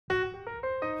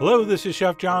Hello, this is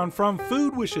Chef John from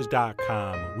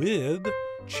foodwishes.com with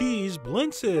cheese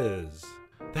Blintzes.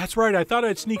 That's right, I thought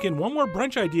I'd sneak in one more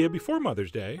brunch idea before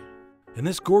Mother's Day. And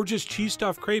this gorgeous cheese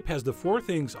stuffed crepe has the 4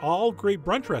 things all great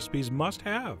brunch recipes must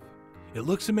have. It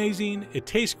looks amazing, it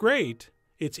tastes great,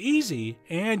 it's easy,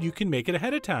 and you can make it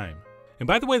ahead of time. And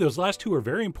by the way, those last 2 are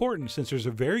very important since there's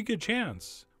a very good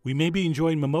chance we may be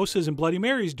enjoying mimosas and Bloody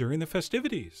Marys during the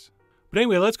festivities. But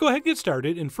anyway, let's go ahead and get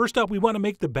started. And first up, we want to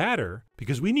make the batter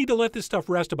because we need to let this stuff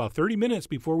rest about 30 minutes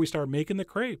before we start making the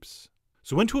crepes.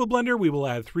 So into a blender, we will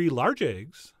add 3 large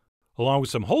eggs, along with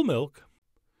some whole milk.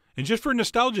 And just for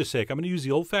nostalgia's sake, I'm going to use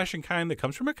the old-fashioned kind that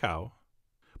comes from a cow.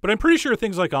 But I'm pretty sure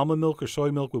things like almond milk or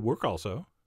soy milk would work also.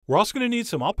 We're also going to need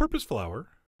some all-purpose flour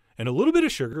and a little bit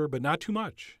of sugar, but not too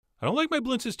much. I don't like my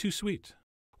Blintzes too sweet.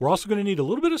 We're also going to need a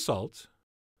little bit of salt,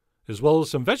 as well as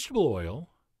some vegetable oil,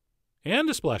 and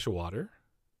a splash of water.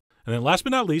 And then last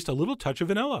but not least, a little touch of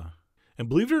vanilla. And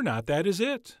believe it or not, that is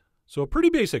it. So a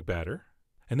pretty basic batter.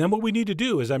 And then what we need to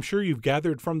do, as I'm sure you've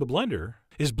gathered from the blender,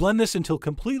 is blend this until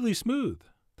completely smooth.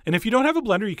 And if you don't have a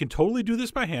blender, you can totally do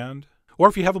this by hand. Or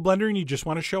if you have a blender and you just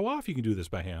want to show off, you can do this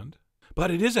by hand.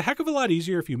 But it is a heck of a lot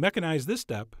easier if you mechanize this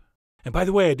step. And by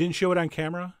the way, I didn't show it on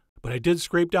camera, but I did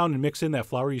scrape down and mix in that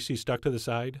flour you see stuck to the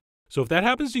side. So if that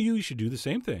happens to you, you should do the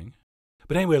same thing.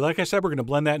 But anyway, like I said, we're going to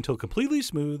blend that until completely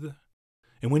smooth.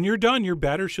 And when you're done, your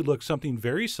batter should look something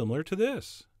very similar to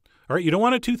this. All right, you don't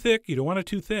want it too thick, you don't want it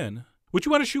too thin. What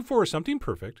you want to shoot for is something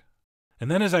perfect. And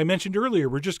then as I mentioned earlier,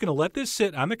 we're just going to let this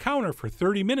sit on the counter for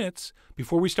 30 minutes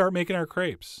before we start making our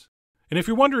crepes. And if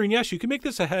you're wondering, yes, you can make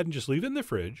this ahead and just leave it in the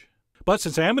fridge. But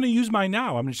since I am going to use mine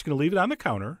now, I'm just going to leave it on the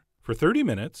counter for 30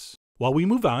 minutes while we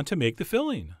move on to make the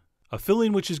filling. A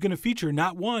filling which is going to feature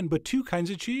not 1, but 2 kinds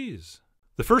of cheese.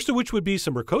 The first of which would be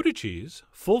some ricotta cheese,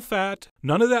 full fat,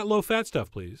 none of that low fat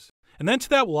stuff, please. And then to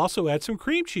that, we'll also add some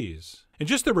cream cheese. And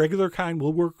just the regular kind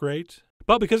will work great.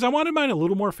 But because I wanted mine a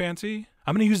little more fancy,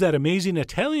 I'm going to use that amazing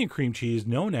Italian cream cheese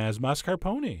known as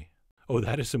mascarpone. Oh,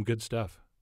 that is some good stuff.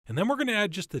 And then we're going to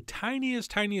add just the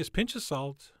tiniest pinch of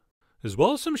salt, as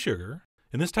well as some sugar.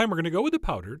 And this time we're going to go with the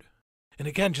powdered. And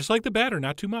again, just like the batter,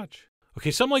 not too much. Okay,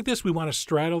 something like this, we want to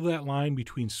straddle that line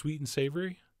between sweet and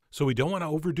savory. So we don't want to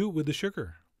overdo it with the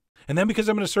sugar. And then because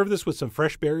I'm going to serve this with some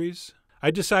fresh berries, I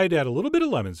decided to add a little bit of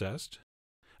lemon zest.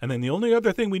 And then the only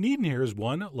other thing we need in here is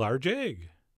 1 large egg.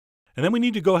 And then we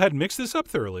need to go ahead and mix this up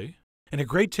thoroughly. And a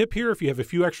great tip here, if you have a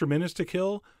few extra minutes to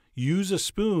kill, use a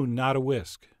spoon, not a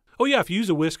whisk. Oh yeah, if you use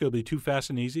a whisk, it'll be too fast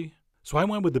and easy. So I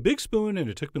went with the big spoon and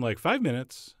it took me like 5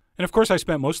 minutes. And of course I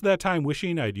spent most of that time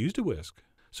wishing I'd used a whisk.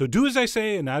 So do as I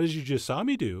say and not as you just saw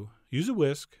me do. Use a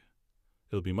whisk.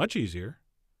 It'll be much easier.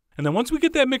 And then once we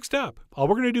get that mixed up, all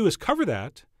we're going to do is cover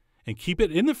that and keep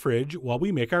it in the fridge while we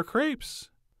make our crepes.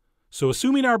 So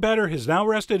assuming our batter has now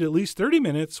rested at least 30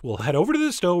 minutes, we'll head over to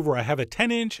the stove where I have a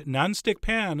 10-inch nonstick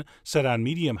pan set on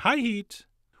medium-high heat,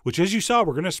 which as you saw,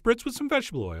 we're going to spritz with some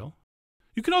vegetable oil.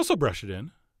 You can also brush it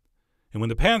in. And when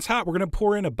the pan's hot, we're going to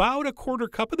pour in about a 1/4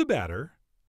 cup of the batter.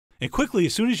 And quickly,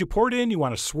 as soon as you pour it in, you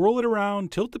want to swirl it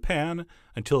around, tilt the pan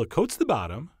until it coats the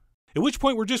bottom, at which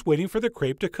point we're just waiting for the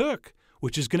crepe to cook,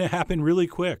 which is going to happen really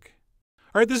quick.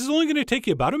 All right, this is only going to take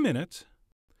you about a minute.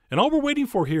 And all we're waiting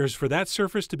for here is for that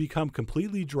surface to become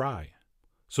completely dry.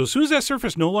 So as soon as that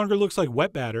surface no longer looks like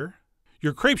wet batter,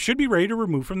 your crepes should be ready to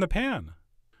remove from the pan.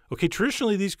 Okay,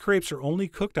 traditionally these crepes are only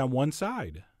cooked on one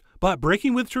side. But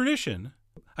breaking with tradition,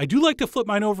 I do like to flip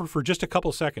mine over for just a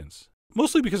couple seconds.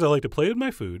 Mostly because I like to play with my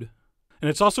food. And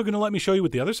it's also going to let me show you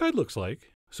what the other side looks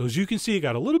like. So as you can see, it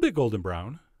got a little bit golden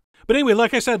brown. But anyway,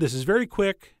 like I said, this is very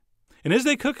quick. And as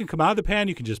they cook and come out of the pan,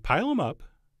 you can just pile them up.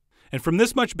 And from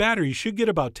this much batter, you should get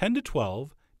about 10 to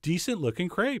 12 decent-looking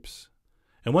crepes.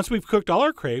 And once we've cooked all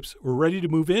our crepes, we're ready to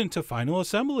move into final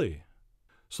assembly.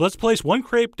 So let's place 1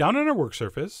 crepe down on our work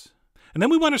surface. And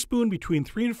then we want to spoon between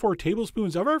 3 and 4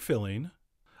 tablespoons of our filling,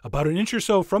 about 1 inch or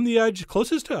so from the edge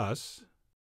closest to us.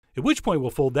 At which point, we'll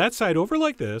fold that side over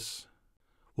like this.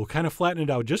 We'll kind of flatten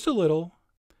it out just a little.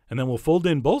 And then we'll fold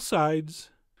in both sides,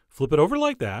 flip it over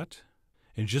like that,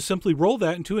 and just simply roll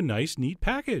that into a nice, neat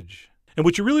package. And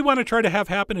what you really want to try to have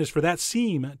happen is for that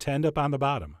seam to end up on the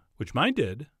bottom, which mine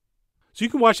did. So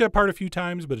you can watch that part a few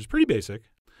times, but it's pretty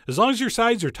basic. As long as your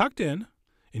sides are tucked in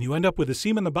and you end up with a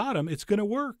seam on the bottom, it's going to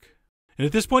work. And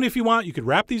at this point, if you want, you could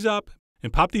wrap these up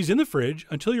and pop these in the fridge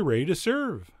until you're ready to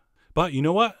serve. But you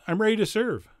know what? I'm ready to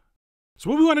serve. So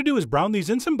what we want to do is brown these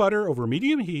in some butter over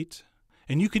medium heat.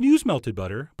 And you can use melted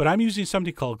butter, but I'm using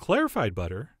something called clarified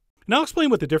butter. And I'll explain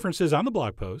what the difference is on the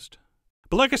blog post.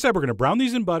 But like I said, we're going to brown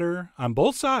these in butter on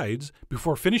both sides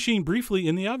before finishing briefly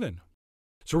in the oven.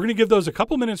 So we're going to give those a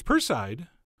couple minutes per side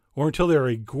or until they're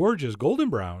a gorgeous golden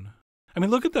brown. I mean,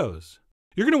 look at those.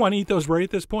 You're going to want to eat those right at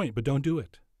this point, but don't do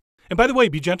it. And by the way,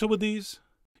 be gentle with these.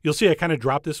 You'll see I kind of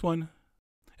dropped this one,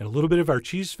 and a little bit of our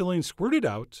cheese filling squirted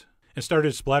out and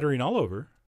started splattering all over.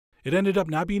 It ended up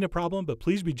not being a problem, but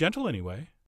please be gentle anyway.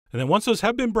 And then once those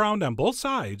have been browned on both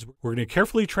sides, we're going to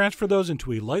carefully transfer those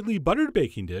into a lightly buttered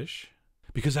baking dish,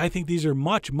 because I think these are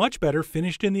much, much better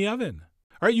finished in the oven.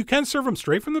 All right, you can serve them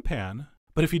straight from the pan,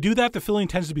 but if you do that, the filling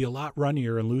tends to be a lot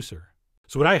runnier and looser.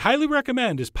 So what I highly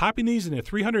recommend is popping these in a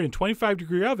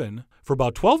 325-degree oven for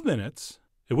about 12 minutes,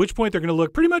 at which point they're going to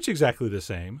look pretty much exactly the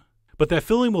same, but that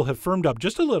filling will have firmed up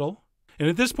just a little, and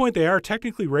at this point they are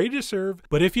technically ready to serve,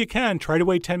 but if you can, try to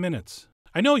wait 10 minutes.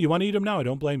 I know you want to eat them now, I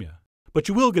don't blame you. But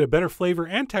you will get a better flavor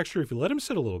and texture if you let them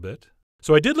sit a little bit.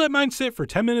 So I did let mine sit for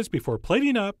 10 minutes before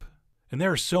plating up, and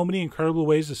there are so many incredible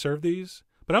ways to serve these,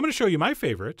 but I'm going to show you my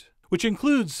favorite, which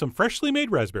includes some freshly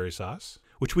made raspberry sauce,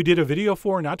 which we did a video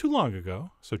for not too long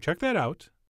ago, so check that out.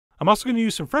 I'm also going to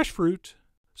use some fresh fruit,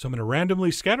 so I'm going to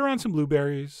randomly scatter on some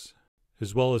blueberries,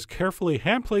 as well as carefully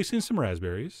hand placing some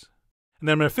raspberries. And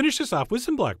then I'm going to finish this off with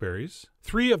some blackberries,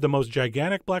 3 of the most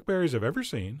gigantic blackberries I've ever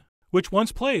seen, which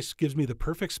once placed gives me the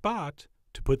perfect spot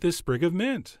to put this sprig of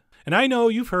mint. And I know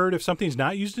you've heard if something's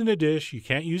not used in a dish, you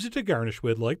can't use it to garnish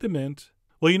with, like the mint.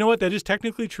 Well, you know what? That is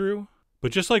technically true.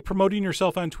 But just like promoting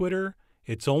yourself on Twitter,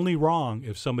 it's only wrong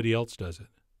if somebody else does it.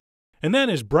 And then,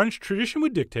 as brunch tradition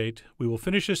would dictate, we will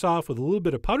finish this off with a little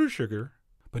bit of powdered sugar,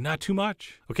 but not too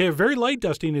much. Okay, a very light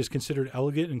dusting is considered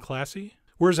elegant and classy,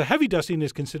 whereas a heavy dusting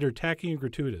is considered tacky and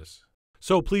gratuitous.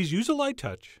 So please use a light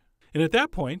touch. And at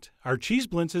that point, our cheese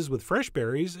blintzes with fresh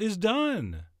berries is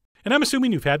done. And I'm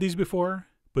assuming you've had these before,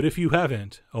 but if you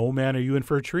haven't, oh man, are you in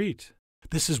for a treat.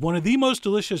 This is one of the most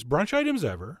delicious brunch items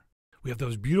ever. We have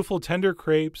those beautiful tender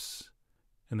crepes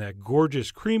and that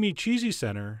gorgeous creamy cheesy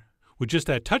center with just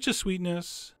that touch of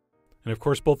sweetness. And of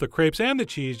course, both the crepes and the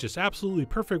cheese just absolutely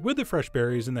perfect with the fresh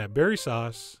berries and that berry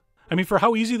sauce. I mean, for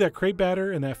how easy that crepe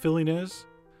batter and that filling is,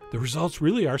 the results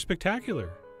really are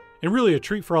spectacular and really a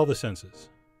treat for all the senses.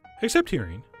 Except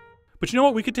hearing. But you know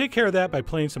what? We could take care of that by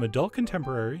playing some adult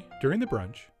contemporary during the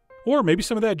brunch, or maybe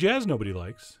some of that jazz nobody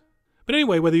likes. But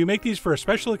anyway, whether you make these for a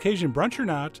special occasion brunch or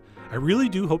not, I really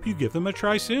do hope you give them a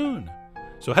try soon.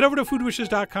 So head over to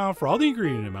foodwishes.com for all the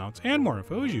ingredient amounts and more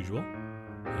info as usual.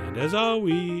 And as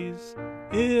always,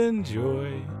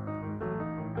 enjoy.